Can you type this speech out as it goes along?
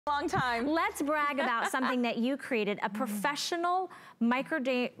Long time. Let's brag about something that you created, a professional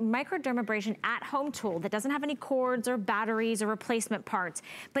microdermabrasion at-home tool that doesn't have any cords or batteries or replacement parts.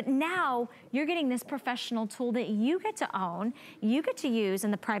 But now you're getting this professional tool that you get to own, you get to use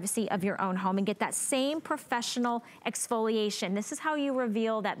in the privacy of your own home and get that same professional exfoliation. This is how you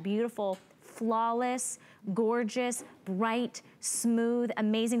reveal that beautiful, flawless, gorgeous, bright, smooth,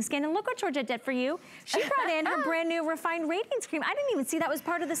 amazing skin. And look what Georgette did for you. She brought in her brand new refined radiance cream. I didn't even see that was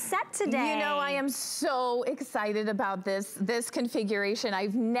part of the set today. You know, I am so excited about this configuration.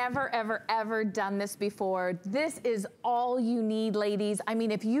 I've never, ever, ever done this before. This is all you need, ladies. I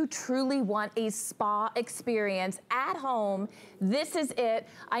mean, if you truly want a spa experience at home, this is it.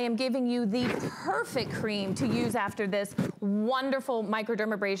 I am giving you the perfect cream to use after this wonderful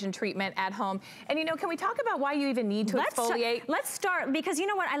microdermabrasion treatment at home. And you know, can we talk about why you even need to exfoliate? Let's start, because you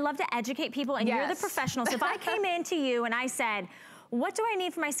know what? I love to educate people, and you're the professional. So if I came in to you and I said, what do I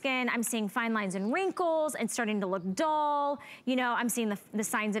need for my skin? I'm seeing fine lines and wrinkles and starting to look dull. You know, I'm seeing the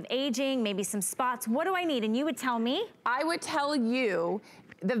signs of aging, maybe some spots. What do I need? And you would tell me? I would tell you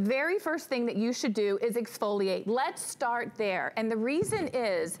the very first thing that you should do is exfoliate. Let's start there. And the reason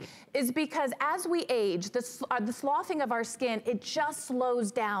is because as we age, the sloughing of our skin, it just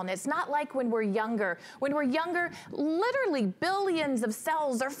slows down. It's not like when we're younger. When we're younger, literally billions of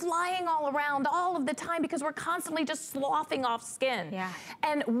cells are flying all around all of the time because we're constantly just sloughing off skin. Yeah.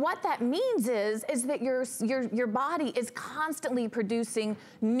 And what that means is that your body is constantly producing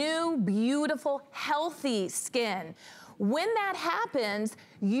new, beautiful, healthy skin. When that happens,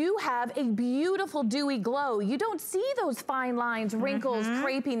 you have a beautiful dewy glow. You don't see those fine lines, wrinkles,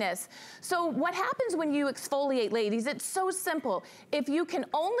 crepiness. So what happens when you exfoliate, ladies? It's so simple. If you can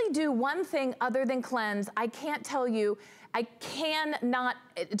only do one thing other than cleanse, I can't tell you, I cannot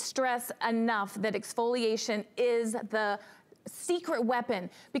stress enough that exfoliation is the secret weapon,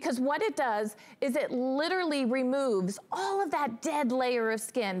 because what it does is it literally removes all of that dead layer of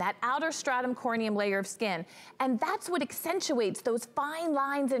skin, that outer stratum corneum layer of skin, and that's what accentuates those fine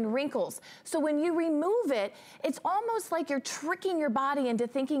lines and wrinkles. So when you remove it, it's almost like you're tricking your body into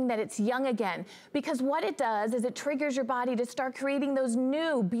thinking that it's young again, because what it does is it triggers your body to start creating those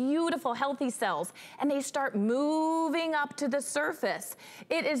new, beautiful, healthy cells, and they start moving up to the surface.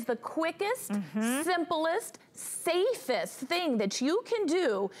 It is the quickest, simplest, safest thing that you can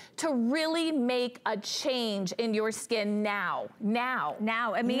do to really make a change in your skin now. Now,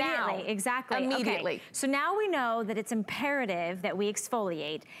 immediately. Exactly. Immediately. Okay. So now we know that it's imperative that we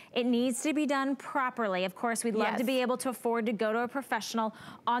exfoliate. It needs to be done properly. Of course, we'd love to be able to afford to go to a professional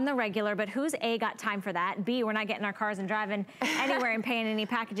on the regular, but who's A, got time for that? B, we're not getting our cars and driving anywhere and paying any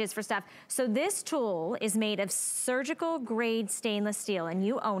packages for stuff. So this tool is made of surgical grade stainless steel, and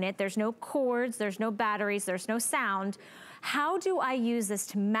you own it. There's no cords, there's no batteries, there's no sound. How do I use this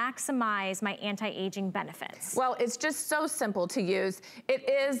to maximize my anti-aging benefits? Well, it's just so simple to use. It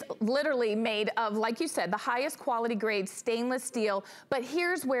is literally made of, like you said, the highest quality grade stainless steel, but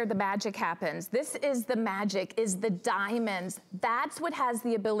here's where the magic happens. This is the magic, is the diamonds. That's what has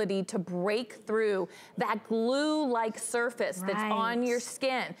the ability to break through that glue-like surface that's on your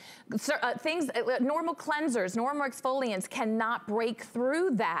skin. Normal cleansers, normal exfoliants cannot break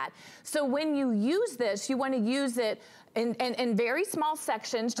through that. So when you use this, you want to use it in very small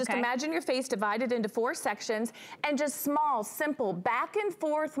sections. Just imagine your face divided into 4 sections, and just small, simple, back and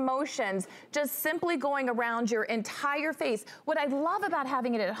forth motions, just simply going around your entire face. What I love about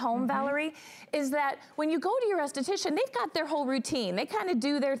having it at home, Valerie, is that when you go to your esthetician, they've got their whole routine. They kind of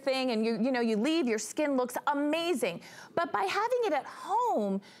do their thing, and you leave, your skin looks amazing. But by having it at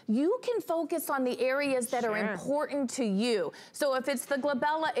home, you can focus on the areas that are important to you. So if it's the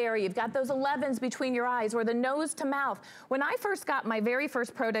glabella area, you've got those 11s between your eyes, or the nose to mouth. When I first got my very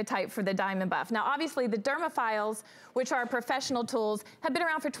first prototype for the Diamondbuff, now obviously the Dermafiles, which are professional tools, have been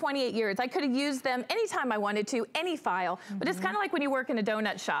around for 28 years. I could have used them anytime I wanted to, any file, but it's kind of like when you work in a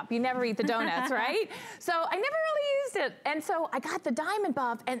donut shop. You never eat the donuts, right? So I never really used it. And so I got the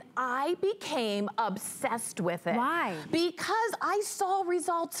Diamondbuff, and I became obsessed with it. Why? Because I saw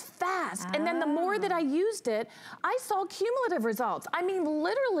results fast. And then the more that I used it, I saw cumulative results. I mean,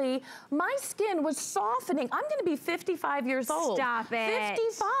 literally, my skin was softening. I'm gonna be 55 years old. Stop it.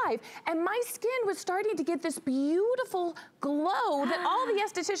 55. And my skin was starting to get this beautiful glow that all the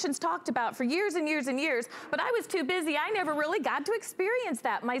estheticians talked about for years and years and years, but I was too busy. I never really got to experience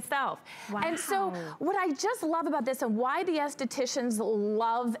that myself. Wow. And so what I just love about this, and why the estheticians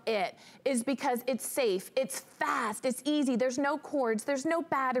love it, is because it's safe, it's fast, it's easy, there's no cords, there's no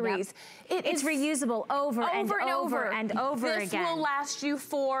batteries. It's reusable over and over again. This will last you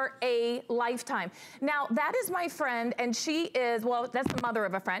for a lifetime. Now, that is my friend friend, and she is, well, that's the mother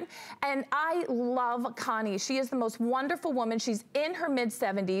of a friend, and I love Connie. She is the most wonderful woman. She's in her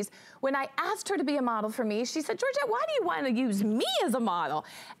mid-70s. When I asked her to be a model for me, she said, Georgette, why do you want to use me as a model?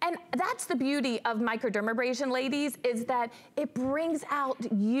 And that's the beauty of microdermabrasion, ladies, is that it brings out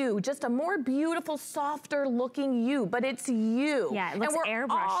you, just a more beautiful, softer looking you, but it's you. Yeah, it looks airbrushed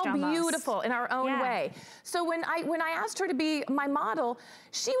almost. And we're all beautiful in our own way. So when I asked her to be my model,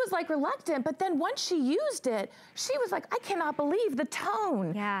 she was like reluctant, but then once she used it, she was like, I cannot believe the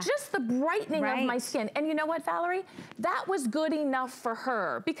tone. Just the brightening of my skin. And you know what, Valerie? That was good enough for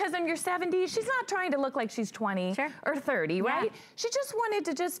her, because in your 70s, she's not trying to look like she's 20 or 30, right? She just wanted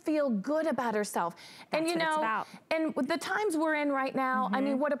to just feel good about herself. That's and you know, and the times we're in right now, I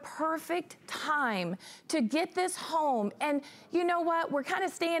mean, what a perfect time to get this home. And you know what? We're kind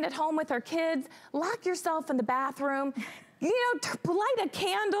of staying at home with our kids. Lock yourself in the bathroom. You know, light a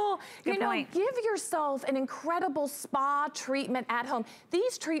candle, you know, give yourself an incredible spa treatment at home.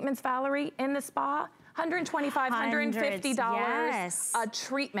 These treatments, Valerie, in the spa, $125, $150 a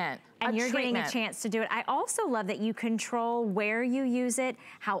treatment. And you're getting a chance to do it. I also love that you control where you use it,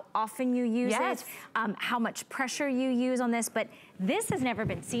 how often you use it, how much pressure you use on this, but this has never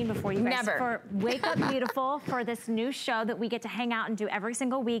been seen before, you guys. For Wake Up Beautiful, for this new show that we get to hang out and do every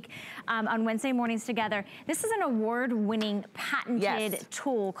single week on Wednesday mornings together. This is an award-winning, patented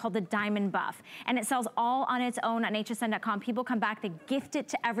tool called the DiamondBuff, and it sells all on its own on hsn.com. People come back, they gift it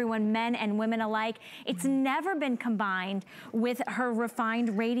to everyone, men and women alike. It's never been combined with her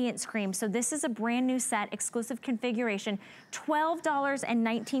refined Radiance cream. So this is a brand new set, exclusive configuration,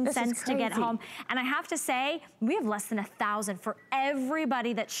 $12.19 to get home. And I have to say, we have less than 1,000 for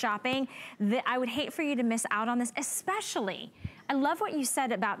everybody that's shopping. I would hate for you to miss out on this, especially. I love what you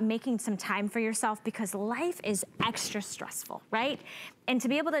said about making some time for yourself, because life is extra stressful, right? And to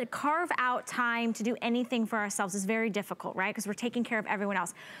be able to carve out time to do anything for ourselves is very difficult, right? Because we're taking care of everyone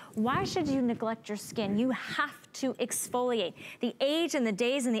else. Why should you neglect your skin? You have to exfoliate. The age and the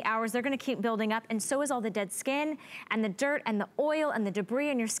days and the hours, they're gonna keep building up, and so is all the dead skin and the dirt and the oil and the debris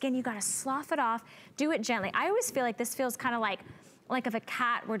in your skin. You gotta slough it off, do it gently. I always feel like this feels kind of like if a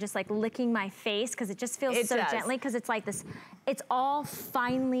cat were just like licking my face, because it just feels so gently, because it's like this, it's all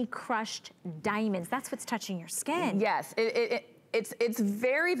finely crushed diamonds. That's what's touching your skin. Yes, it's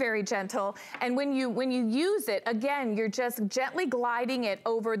very, very gentle. And when you use it, again, you're just gently gliding it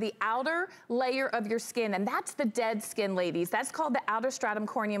over the outer layer of your skin. And that's the dead skin, ladies. That's called the outer stratum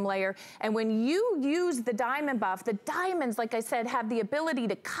corneum layer. And when you use the DiamondBuff, the diamonds, like I said, have the ability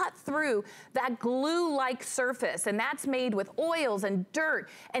to cut through that glue-like surface. And that's made with oils and dirt.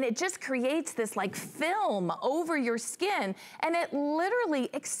 And it just creates this like film over your skin. And it literally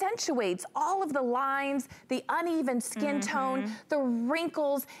accentuates all of the lines, the uneven skin tone, the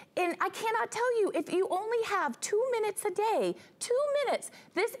wrinkles. And I cannot tell you, if you only have 2 minutes a day, 2 minutes,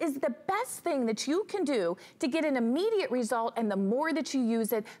 this is the best thing that you can do to get an immediate result. And the more that you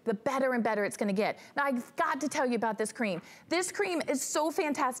use it, the better and better it's gonna get. Now, I've got to tell you about this cream. This cream is so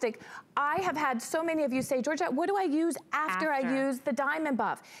fantastic. I have had so many of you say, Georgette, what do I use after I use the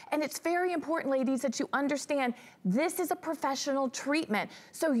DiamondBuff? And it's very important, ladies, that you understand this is a professional treatment.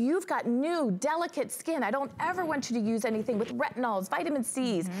 So you've got new, delicate skin. I don't ever want you to use anything with retinols, vitamin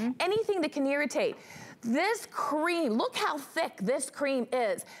C's, anything that can irritate. This cream, look how thick this cream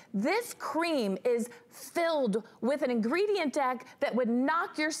is. This cream is filled with an ingredient deck that would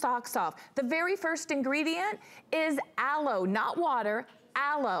knock your socks off. The very first ingredient is aloe, not water,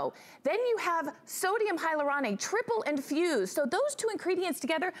 aloe. Then you have sodium hyaluronate, triple infused. So those two ingredients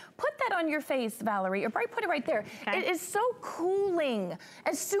together, put that on your face, Valerie, or put it right there. It is so cooling.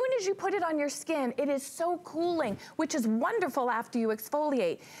 As soon as you put it on your skin, it is so cooling, which is wonderful after you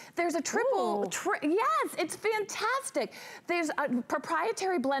exfoliate. There's a triple, yes, it's fantastic. There's a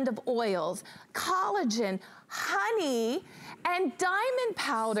proprietary blend of oils, collagen, honey, and diamond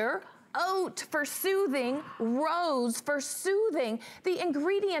powder, oat for soothing, rose for soothing. The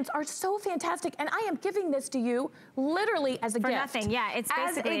ingredients are so fantastic, and I am giving this to you literally as a gift. For nothing, yeah, it's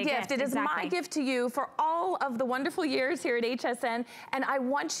basically a gift. It is my gift to you for all of the wonderful years here at HSN, and I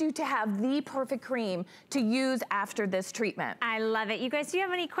want you to have the perfect cream to use after this treatment. I love it. You guys, do you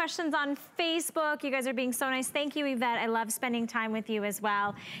have any questions on Facebook? You guys are being so nice. Thank you, Yvette. I love spending time with you as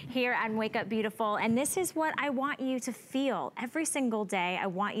well here on Wake Up Beautiful, and this is what I want you to feel every single day. I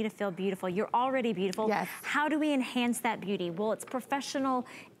want you to feel beautiful. You're already beautiful. Yes. How do we enhance that beauty? Well, it's professional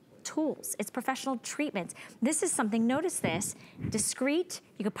tools. It's professional treatments. This is something, notice this, discreet.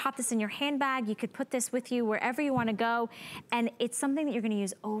 You could pop this in your handbag. You could put this with you wherever you want to go. And it's something that you're going to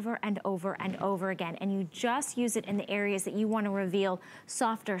use over and over and over again. And you just use it in the areas that you want to reveal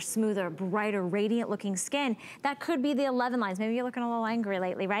softer, smoother, brighter, radiant looking skin. That could be the 11 lines. Maybe you're looking a little angry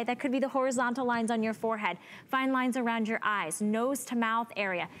lately, right? That could be the horizontal lines on your forehead, fine lines around your eyes, nose to mouth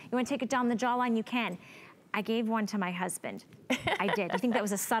area. You want to take it down the jawline, you can. I gave one to my husband. I did. You think that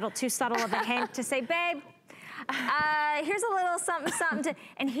was too subtle of a hint to say, babe, here's a little something, something,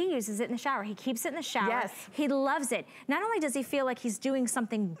 and he uses it in the shower. He keeps it in the shower. Yes. He loves it. Not only does he feel like he's doing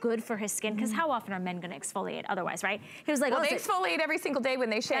something good for his skin, because how often are men gonna exfoliate otherwise, right? He was like, well, they exfoliate every single day when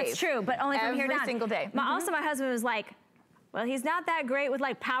they shave. That's true, but only from here down. Every single day. Also, my husband was like, well, he's not that great with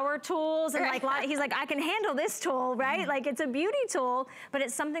like power tools and like, he's like, I can handle this tool, right? Like it's a beauty tool, but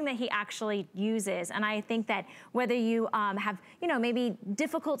it's something that he actually uses. And I think that whether you have, you know, maybe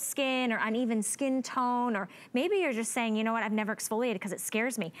difficult skin or uneven skin tone, or maybe you're just saying, you know what, I've never exfoliated because it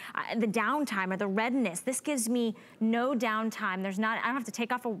scares me. The downtime or the redness, this gives me no downtime. I don't have to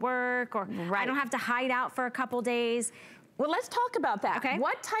take off of work, or I don't have to hide out for a couple days. Well, let's talk about that. Okay.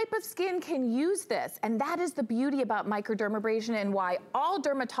 What type of skin can use this? And that is the beauty about microdermabrasion, and why all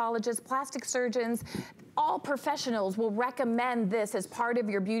dermatologists, plastic surgeons, all professionals will recommend this as part of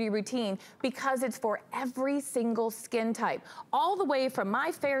your beauty routine, because it's for every single skin type. All the way from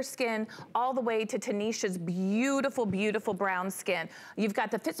my fair skin, all the way to Tanisha's beautiful, beautiful brown skin. You've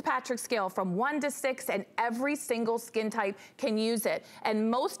got the Fitzpatrick scale from 1 to 6, and every single skin type can use it. And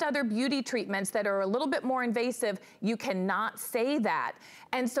most other beauty treatments that are a little bit more invasive, you cannot say that.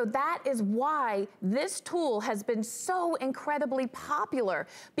 And so that is why this tool has been so incredibly popular,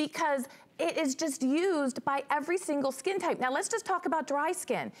 because it is just used by every single skin type. Now let's just talk about dry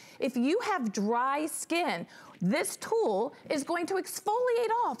skin. If you have dry skin, this tool is going to exfoliate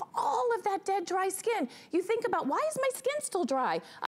off all of that dead dry skin. You think about, why is my skin still dry?